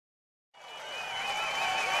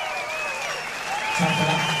Thank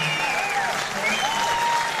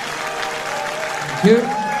you.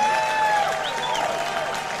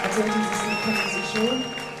 Also dieses Lied kennen Sie schon.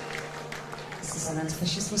 Das ist ein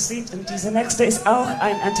Antifaschismuslied und dieser nächste ist auch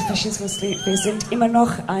ein Antifaschismuslied. Wir sind immer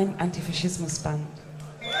noch ein Antifaschismusband.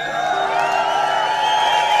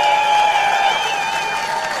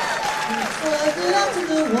 After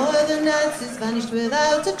the war, the Nazis vanished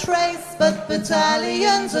without a trace, but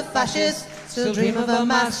battalions of fascists still dream of a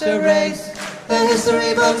master race. The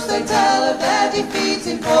history books, they tell of their defeat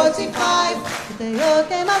in 45, but they all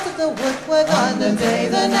came out of the woodwork on the day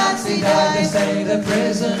the Nazi died. They say the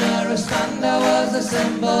prisoner of Spandau was a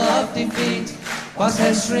symbol of defeat. Whilst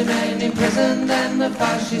Hess remained in prison, then the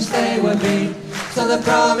fascists they were beat. So the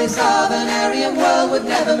promise of an Aryan world would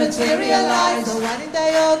never materialize. So why did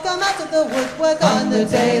they all come out of the woodwork on the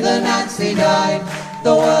day the Nazi died?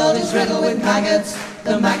 The world is riddled with maggots,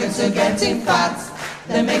 the maggots are getting fat.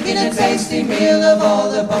 They're making a tasty meal of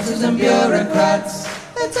all the bosses and bureaucrats.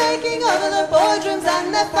 They're taking over the boardrooms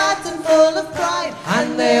and they're fat and full of pride.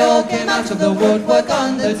 And they all came out of the woodwork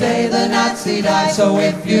on the day the Nazi died. So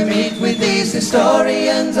if you meet with these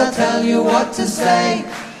historians, I'll tell you what to say.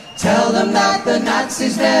 Tell them that the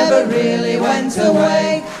Nazis never really went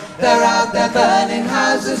away. They're out there burning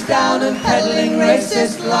houses down and peddling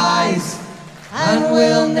racist lies. And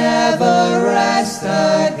we'll never rest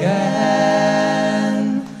again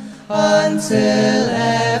until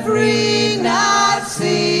every